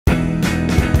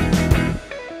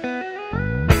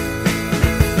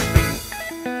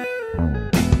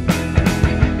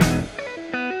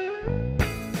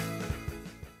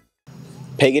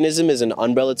Paganism is an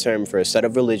umbrella term for a set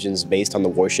of religions based on the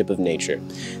worship of nature.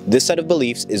 This set of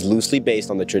beliefs is loosely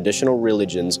based on the traditional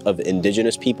religions of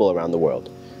indigenous people around the world.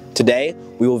 Today,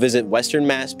 we will visit Western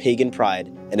Mass Pagan Pride,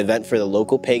 an event for the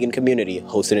local pagan community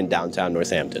hosted in downtown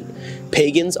Northampton.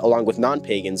 Pagans, along with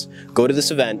non-pagans, go to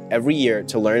this event every year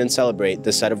to learn and celebrate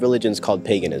the set of religions called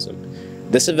paganism.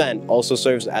 This event also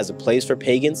serves as a place for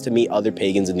pagans to meet other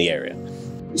pagans in the area.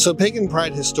 So Pagan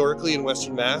Pride historically in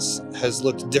Western Mass has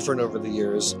looked different over the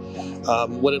years.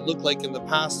 What it looked like in the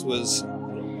past was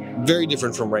very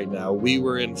different from right now. We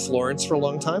were in Florence for a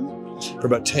long time, for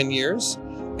about 10 years,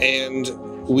 and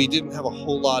we didn't have a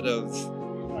whole lot of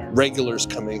regulars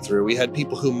coming through. We had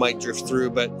people who might drift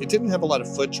through, but it didn't have a lot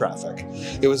of foot traffic.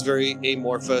 It was very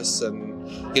amorphous, and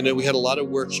we had a lot of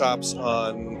workshops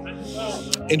on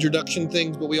introduction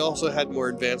things, but we also had more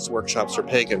advanced workshops for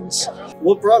pagans.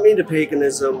 What brought me to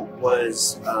paganism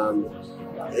was,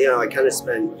 I kind of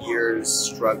spent years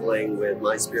struggling with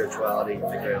my spirituality,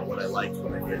 figuring out what I liked,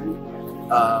 what I didn't.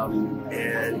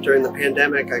 And during the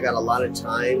pandemic, I got a lot of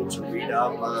time to read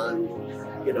up on,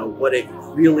 what it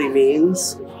really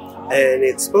means. And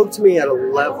it spoke to me at a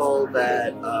level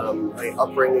that my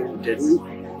upbringing didn't,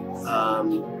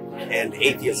 and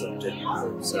atheism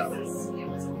didn't. So,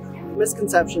 the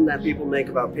misconception that people make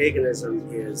about paganism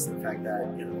is the fact that,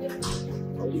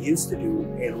 we used to do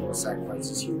animal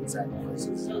sacrifices, human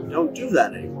sacrifices. We don't do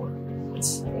that anymore.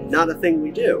 It's not a thing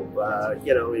we do.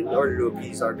 In order to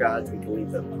appease our gods, we can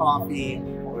leave them coffee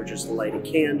or just light a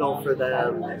candle for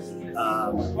them.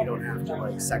 We don't have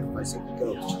to sacrifice a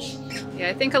goat. Yeah,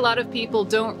 I think a lot of people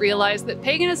don't realize that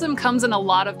paganism comes in a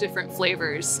lot of different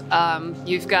flavors.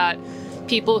 You've got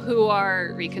people who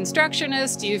are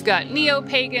Reconstructionists, you've got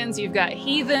neo-pagans, you've got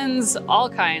heathens, all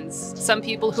kinds. Some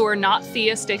people who are not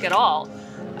theistic at all.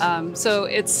 So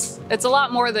it's a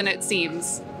lot more than it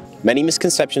seems. Many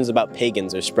misconceptions about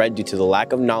pagans are spread due to the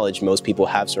lack of knowledge most people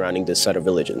have surrounding this set of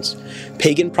religions.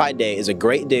 Pagan Pride Day is a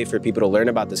great day for people to learn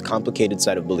about this complicated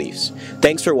set of beliefs.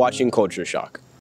 Thanks for watching Culture Shock.